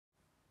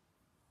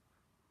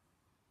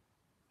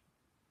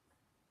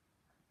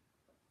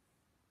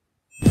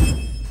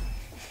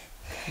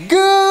Good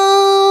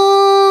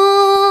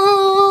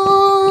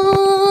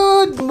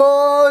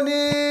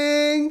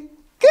morning!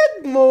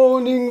 Good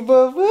morning,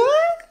 Baba!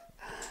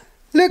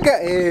 Look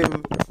at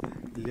him!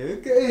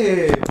 Look at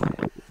him!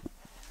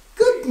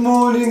 Good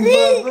morning,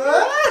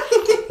 Baba!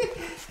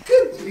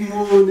 Good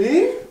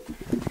morning!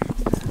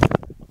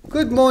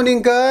 Good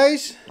morning,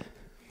 guys!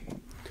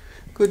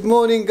 Good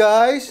morning,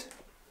 guys!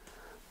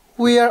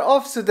 We are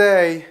off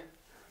today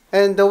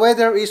and the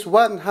weather is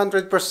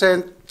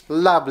 100%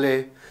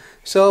 lovely.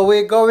 So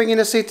we're going in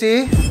a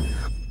city.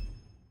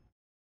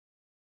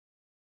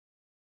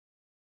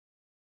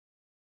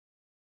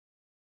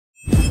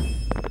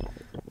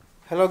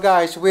 Hello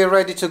guys, we're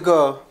ready to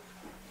go.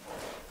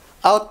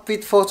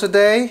 Outfit for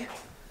today.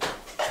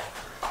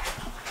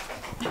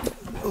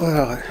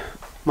 Well,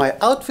 my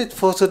outfit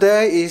for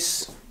today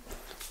is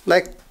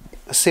like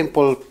a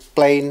simple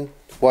plain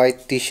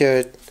white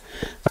t-shirt.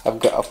 I've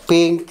got a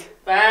pink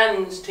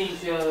Vans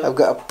t-shirt. I've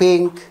got a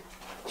pink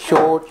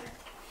short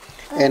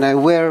and I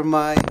wear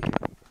my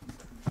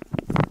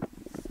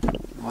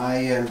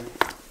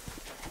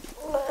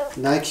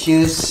Nike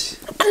shoes.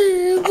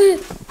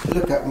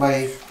 Look at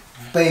my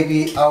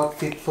baby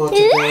outfit for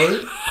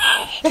today.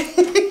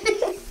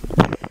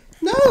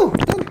 No,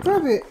 don't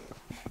grab it.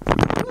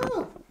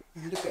 No.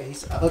 Look at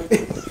his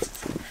outfit.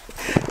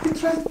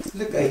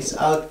 Look at his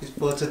outfit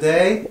for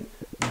today.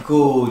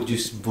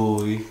 Gorgeous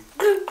boy.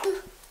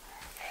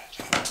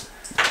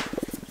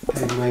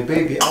 And my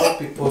baby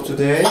outfit for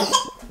today.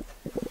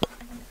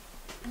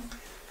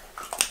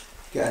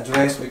 Get a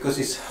dress because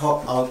it's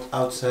hot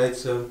outside,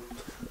 so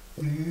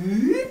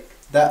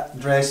that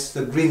dress,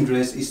 the green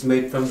dress, is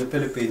made from the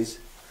Philippines.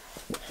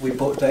 We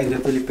bought that in the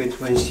Philippines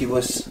when she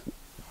was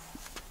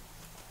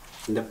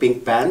in the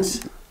pink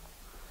pants.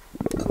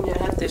 Yeah,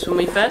 I had this when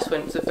we first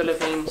went to the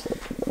Philippines.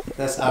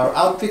 That's our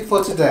outfit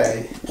for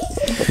today.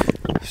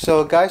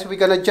 So guys, we're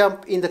gonna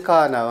jump in the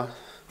car now.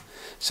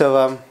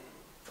 So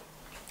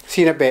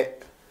see you in a bit.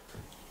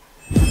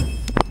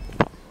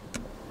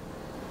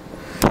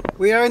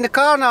 We are in the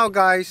car now,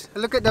 guys.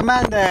 Look at the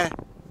man there.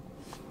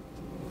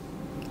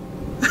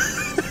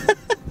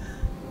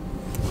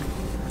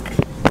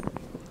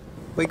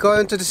 We're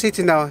going to the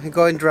city now. We're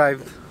going to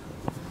drive.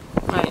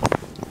 Right.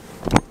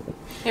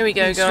 Here we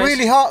go, it's guys. It's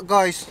really hot,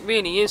 guys. It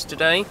really is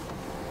today.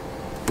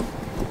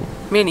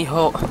 Really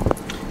hot.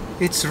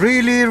 It's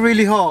really,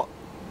 really hot.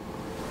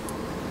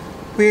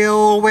 We're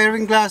all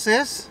wearing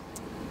glasses.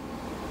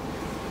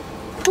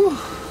 Whew.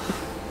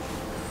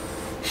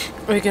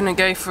 We're gonna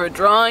go for a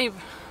drive,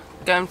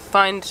 go and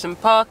find some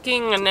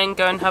parking, and then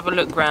go and have a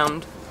look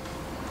round.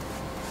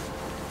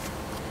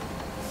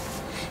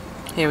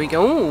 Here we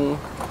go. Ooh.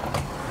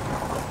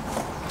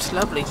 It's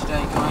lovely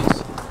today,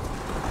 guys.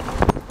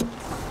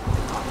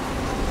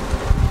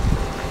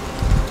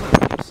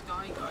 Blue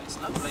sky, guys,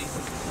 lovely.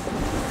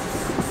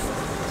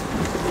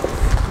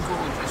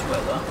 Gorgeous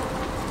weather.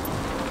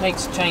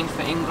 Makes a change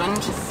for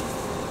England.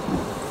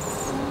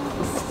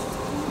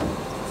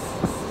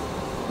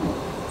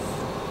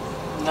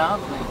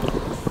 Lovely.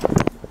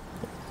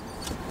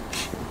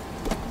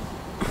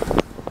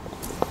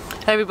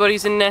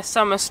 Everybody's in their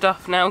summer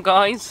stuff now,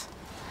 guys.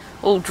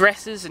 All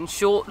dresses and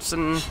shorts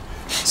and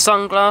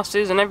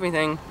sunglasses and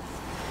everything.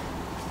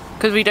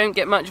 Because we don't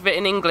get much of it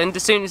in England,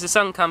 as soon as the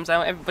sun comes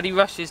out, everybody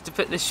rushes to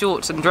put the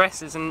shorts and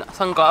dresses and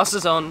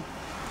sunglasses on.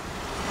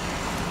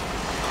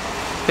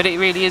 But it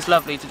really is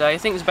lovely today. I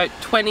think it's about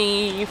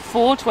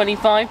 24,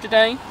 25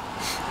 today.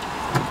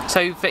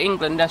 So for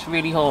England, that's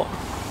really hot.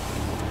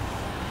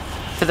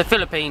 For the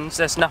Philippines,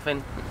 that's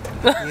nothing.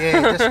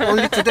 Yeah, that's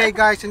only today,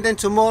 guys, and then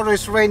tomorrow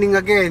it's raining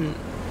again.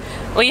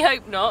 We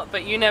hope not,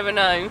 but you never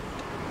know.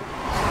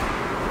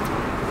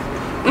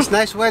 It's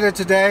nice weather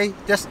today,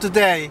 just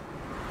today.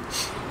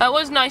 It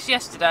was nice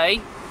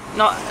yesterday.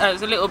 Not, it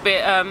was a little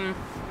bit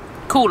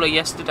cooler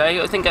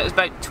yesterday. I think it was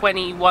about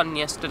 21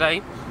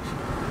 yesterday.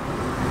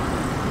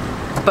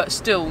 But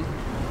still,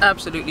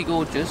 absolutely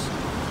gorgeous.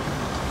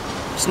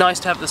 It's nice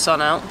to have the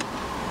sun out.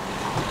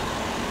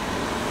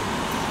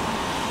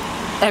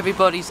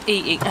 Everybody's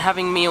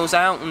having meals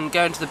out and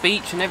going to the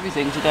beach and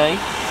everything today.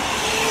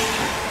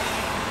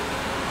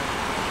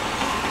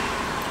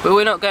 But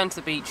we're not going to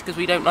the beach because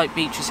we don't like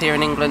beaches here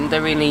in England.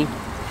 They're really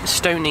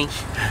stony.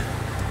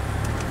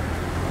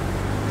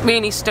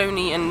 Really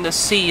stony, and the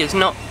sea is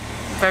not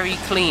very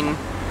clean.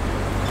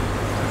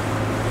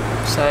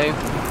 So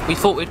we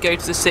thought we'd go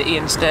to the city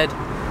instead.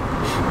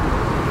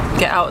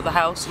 Get out of the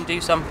house and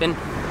do something.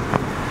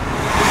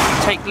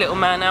 Take little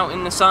man out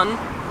in the sun.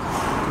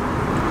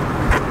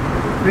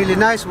 Really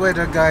nice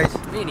weather, guys.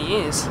 It really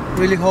is.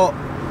 Really hot.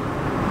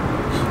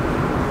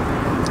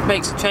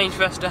 Makes a change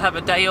for us to have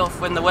a day off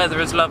when the weather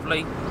is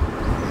lovely.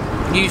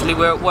 Usually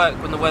we're at work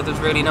when the weather's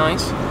really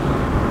nice.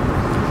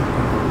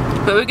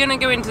 But we're going to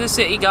go into the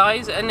city,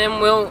 guys, and then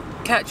we'll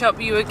catch up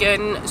with you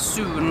again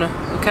soon.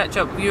 We'll catch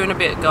up with you in a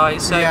bit,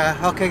 guys. So yeah,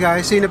 okay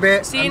guys, see you in a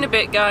bit. See you in a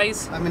bit,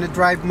 guys. I'm in a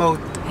drive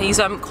mode. He's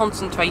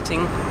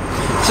concentrating.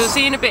 So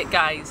see you in a bit,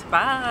 guys.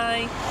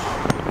 Bye.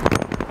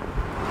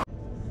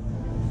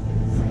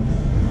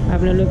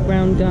 Having a look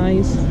round,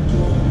 guys.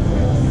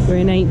 We're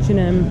in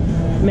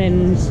H&M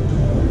men's.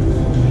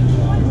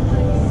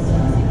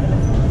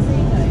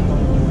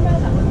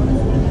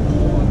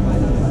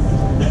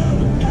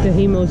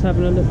 Kahimo's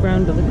having a look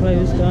round at the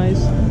clothes,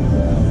 guys.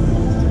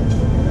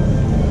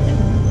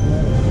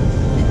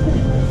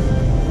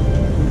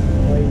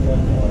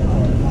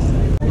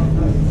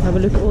 Have a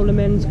look at all the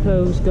men's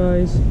clothes,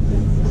 guys.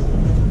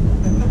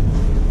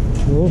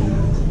 Oh,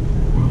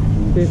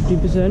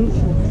 50%.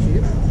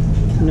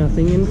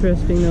 Nothing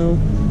interesting though.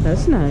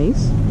 That's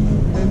nice.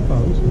 £10.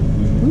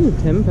 Ooh,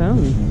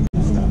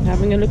 £10.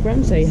 Having a look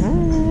round, say hi.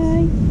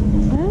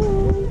 Hi.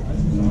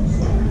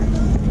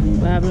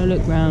 We're having a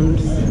look round.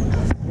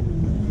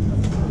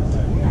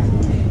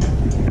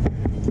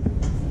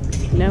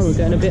 Now we're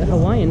going a bit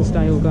Hawaiian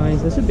style,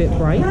 guys. That's a bit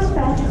bright.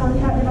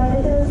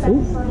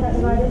 Ooh.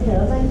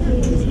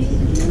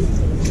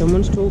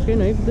 Someone's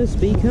talking over the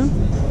speaker.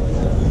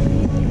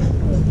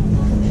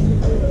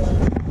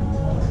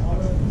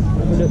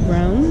 Have a look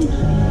round.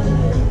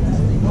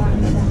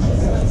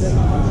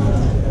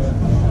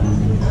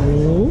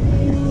 Oh.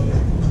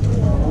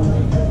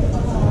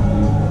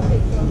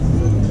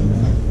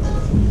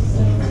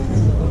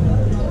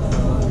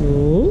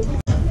 Oh.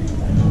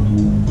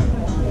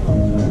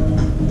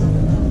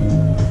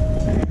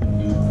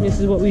 This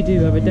is what we do,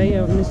 have a day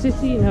out in the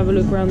city and have a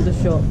look around the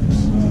shops.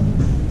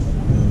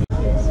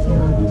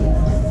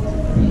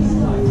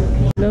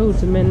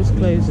 Loads of men's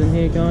clothes in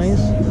here, guys.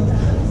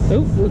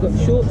 Oh, we've got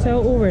shorts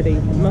out already.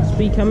 It must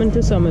be coming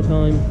to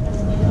summertime.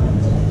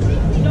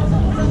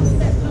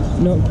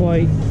 Not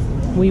quite.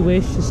 We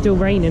wish. It's still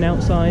raining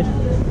outside.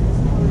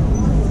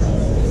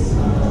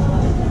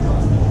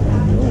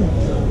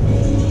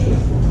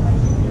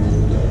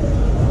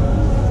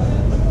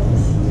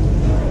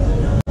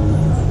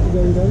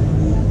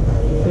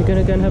 We're going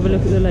to go and have a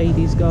look at the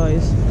ladies,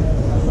 guys.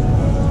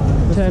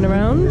 Turn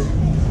around.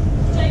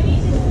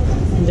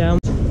 Down.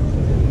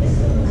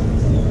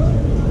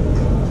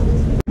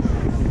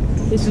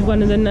 This is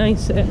one of the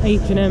nice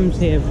H&Ms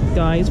here,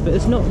 guys, but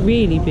it's not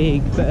really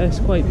big, but it's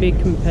quite big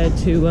compared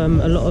to a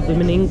lot of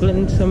them in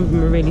England. Some of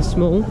them are really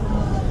small.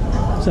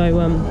 So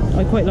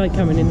I quite like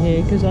coming in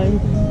here because I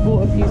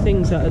bought a few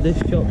things out of this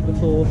shop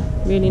before.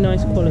 Really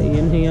nice quality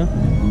in here,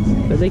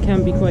 but they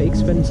can be quite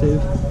expensive.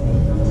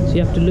 So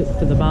you have to look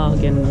for the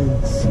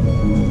bargains.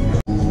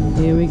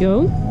 Here we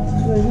go.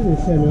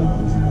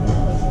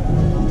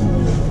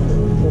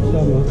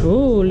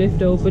 Oh,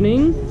 lift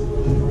opening.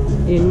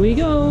 In we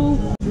go.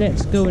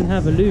 Let's go and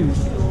have a look.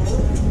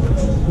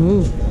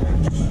 Ooh.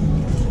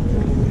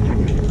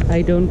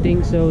 I don't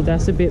think so.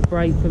 That's a bit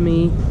bright for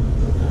me.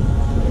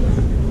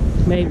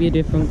 Maybe a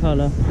different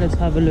colour. Let's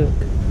have a look.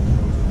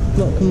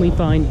 What can we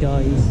find,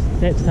 guys?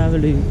 Let's have a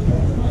look.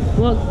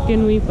 What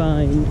can we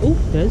find? Oh,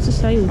 there's the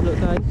sales, look,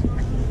 guys.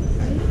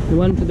 The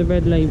one for the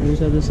red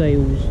labels are the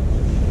sales.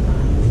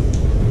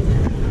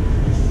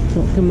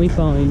 What can we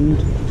find?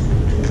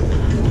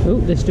 Oh,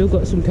 they've still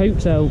got some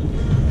coats out.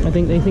 I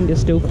think they think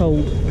it's still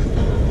cold.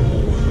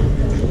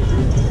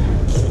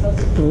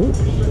 Oh,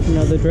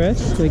 another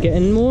dress. We're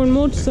getting more and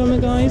more to summer,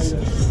 guys.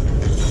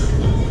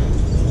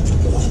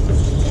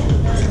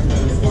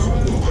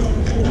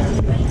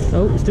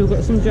 Oh, still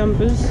got some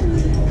jumpers.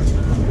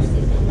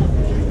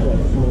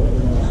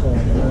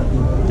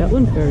 That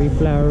one's very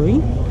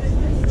flowery.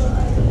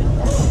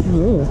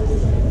 Oh.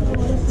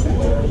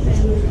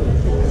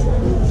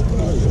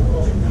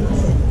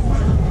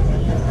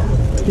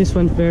 This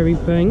one's very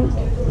pink.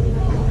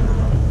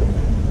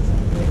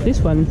 This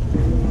one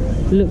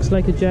looks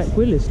like a Jack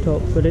Willis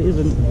top, but it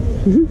isn't.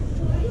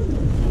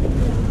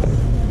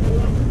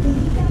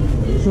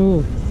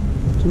 Oh,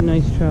 some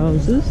nice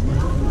trousers.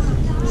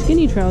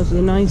 Skinny trousers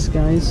are nice,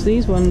 guys.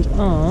 These ones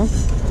are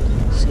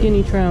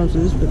skinny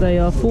trousers, but they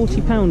are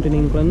 £40 in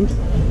England.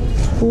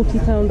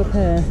 £40 a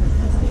pair.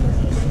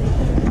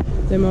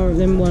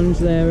 Them ones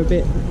there are a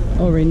bit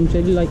orange.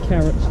 They look like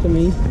carrots to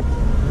me.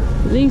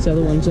 But these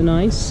other ones are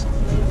nice.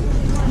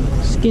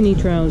 Skinny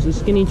trousers,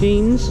 skinny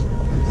jeans.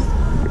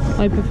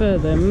 I prefer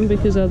them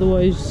because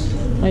otherwise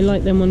I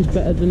like them ones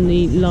better than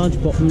the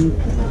large bottom.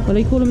 What do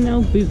they call them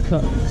now? Boot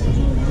cut.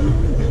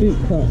 Boot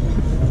cut.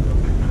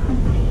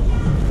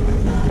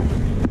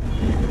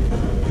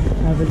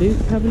 Have a look,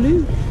 have a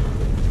look.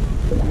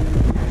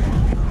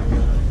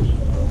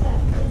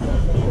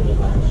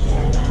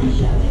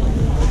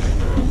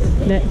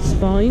 Let's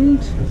find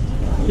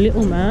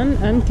Little Man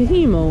and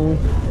Kahimo.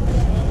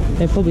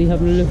 They're probably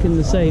having a look in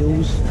the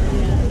sales.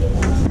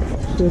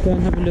 So we'll go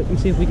and have a look and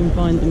see if we can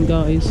find them,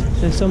 guys.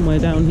 They're somewhere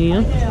down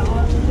here.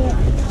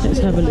 Let's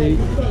have a look.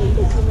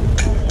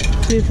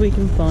 See if we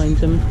can find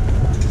them.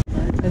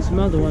 There's some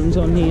other ones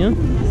on here.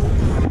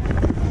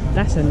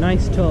 That's a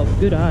nice top.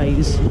 Good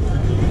eyes.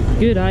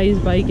 Good eyes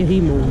by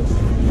Kahimo.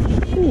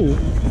 Ooh.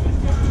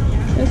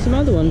 There's some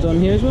other ones on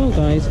here as well,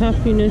 guys.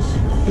 Happiness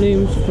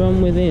blooms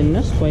from within.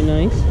 That's quite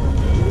nice.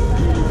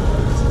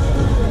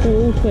 They're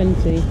all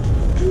 20.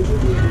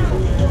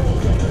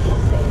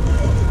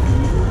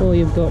 Oh,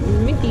 you've got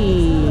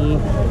Mickey.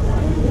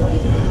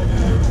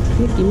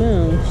 Mickey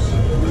Mouse.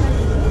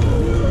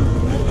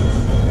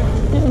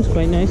 That one's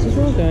quite nice as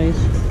well, guys.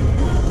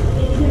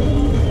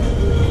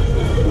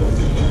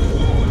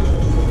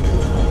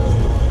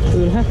 We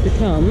will have to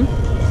come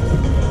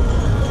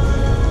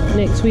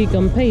next week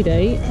on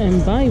payday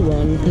and buy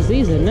one, because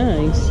these are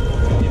nice.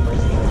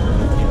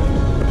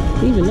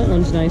 Even that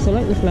one's nice. I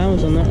like the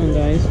flowers on that one,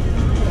 guys.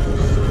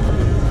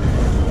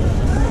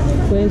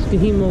 Where's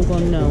Kahimo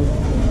gone now?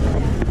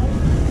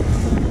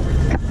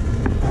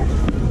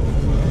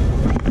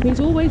 He's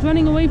always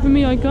running away from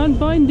me. I can't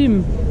find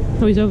him.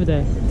 Oh, he's over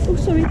there. Oh,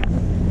 sorry.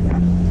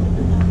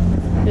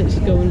 Let's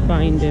go and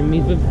find him.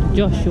 He's with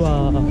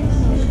Joshua.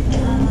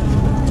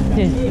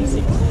 Here.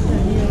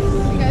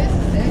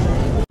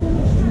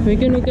 We're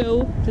gonna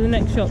go to the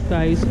next shop,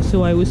 guys.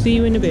 So I will see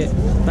you in a bit.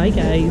 Bye,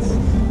 guys.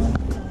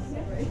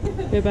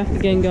 We're back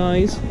again,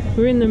 guys.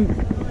 We're in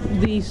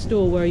the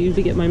store where I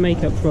usually get my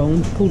makeup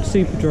from, called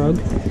Superdrug,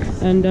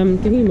 and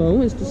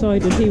Kahimo has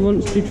decided he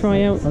wants to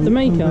try out the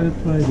makeup.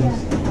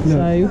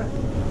 So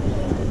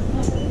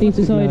he's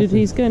decided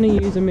he's going to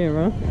use a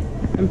mirror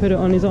and put it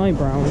on his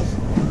eyebrows.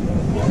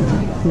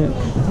 Look.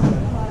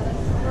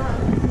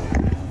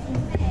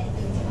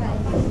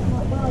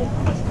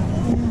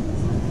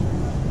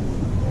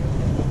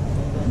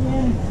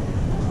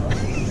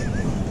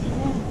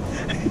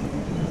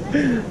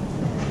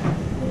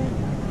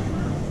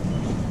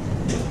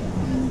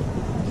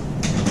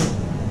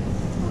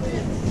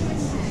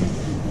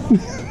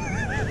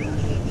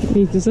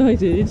 He's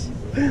decided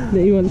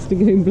that he wants to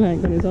go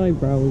black on his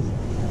eyebrows.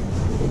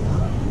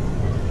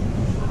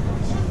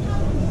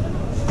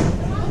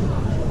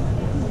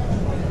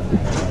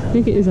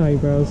 Look at his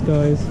eyebrows,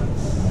 guys.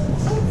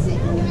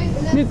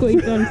 Look what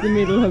he's done to the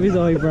middle of his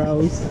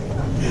eyebrows.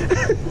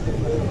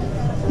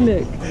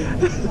 Look,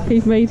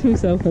 he's made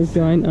himself those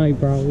giant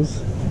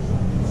eyebrows.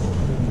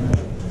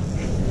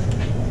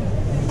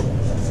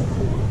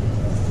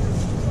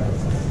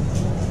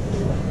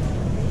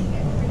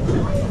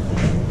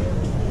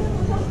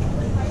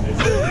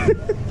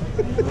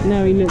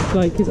 Now he looks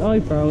like his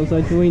eyebrows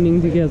are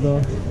joining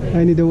together.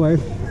 I need a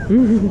wipe.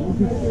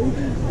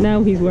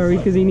 Now he's worried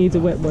because he needs a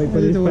wet wipe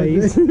on his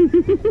face.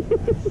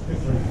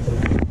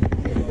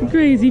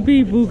 Crazy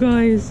people,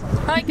 guys.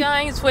 Hi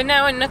guys, we're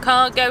now in the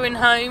car going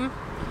home.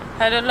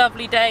 Had a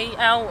lovely day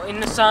out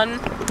in the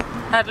sun.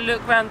 Had a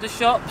look around the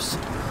shops.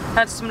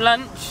 Had some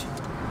lunch.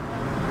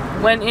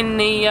 Went in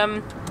the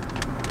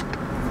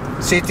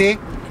City?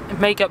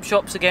 makeup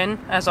shops again,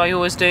 as I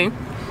always do.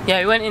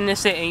 Yeah, we went in the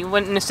city.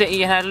 Went in the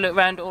city and had a look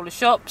around at all the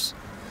shops.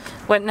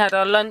 Went and had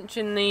our lunch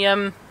in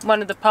the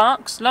one of the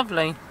parks.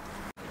 Lovely.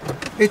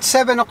 It's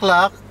 7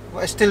 o'clock.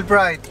 It's still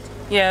bright.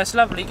 Yeah, it's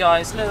lovely,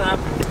 guys. Look at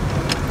that.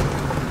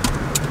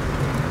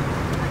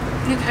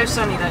 Look how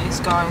sunny that is,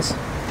 guys.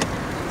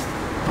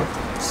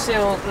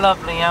 Still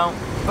lovely out.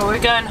 But we're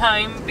going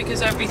home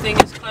because everything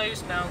is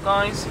closed now,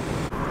 guys.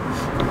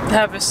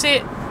 Have a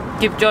sit.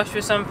 Give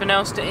Joshua something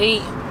else to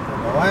eat.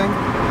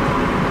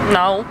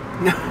 No.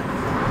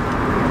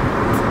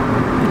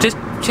 Just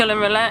chill and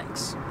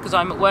relax, because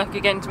I'm at work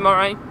again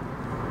tomorrow.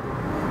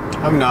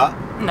 I'm not.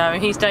 No,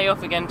 he's day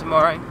off again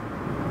tomorrow.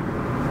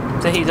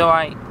 So he's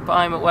alright, but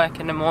I'm at work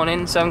in the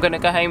morning, so I'm going to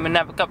go home and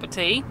have a cup of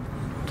tea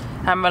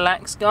and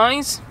relax,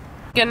 guys.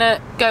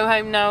 Gonna go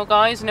home now,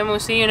 guys, and then we'll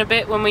see you in a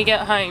bit when we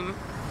get home.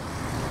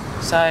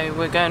 So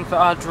we're going for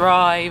our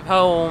drive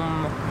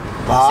home.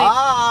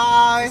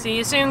 Bye! See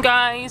you soon,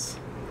 guys.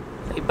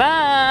 Say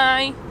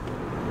bye.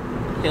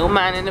 Little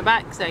man in the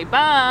back, say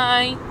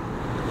bye.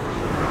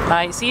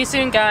 Bye, see you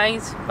soon,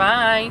 guys.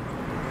 Bye.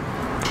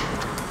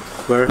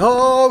 We're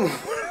home!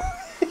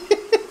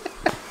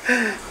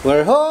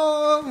 We're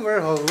home!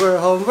 We're home! We're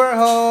home! We're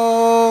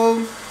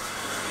home!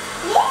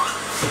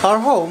 Our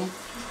home?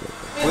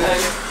 We're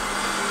home.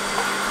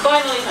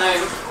 Finally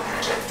home.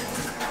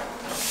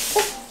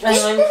 And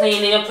I'm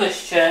cleaning a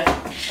pushchair.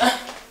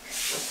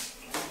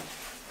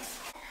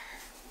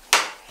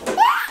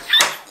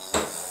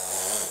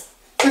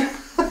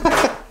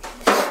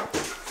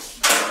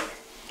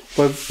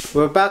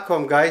 We're back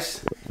home,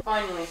 guys.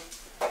 Finally.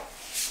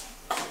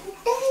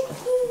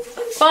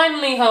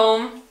 Finally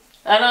home,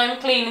 and I'm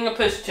cleaning a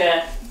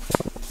pushchair.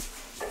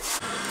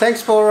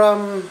 Thanks for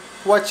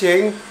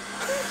watching.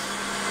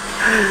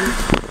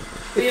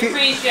 We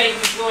appreciate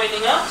you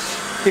joining us.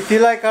 If you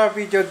like our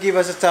video, give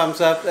us a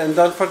thumbs up and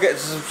don't forget to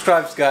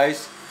subscribe,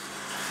 guys.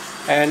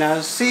 And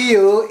I'll see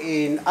you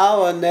in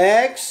our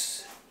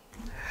next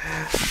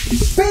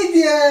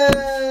video.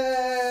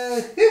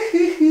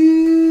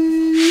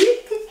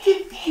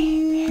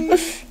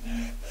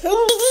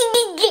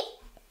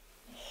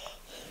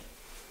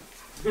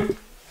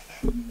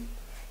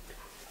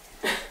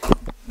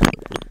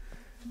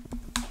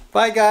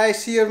 Bye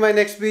guys, see you in my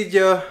next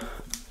video.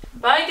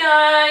 Bye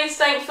guys,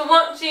 thanks for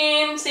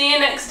watching. See you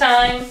next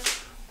time.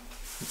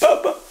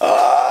 Bye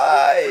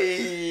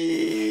bye.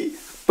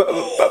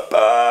 Bye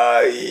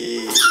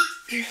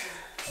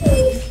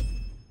bye.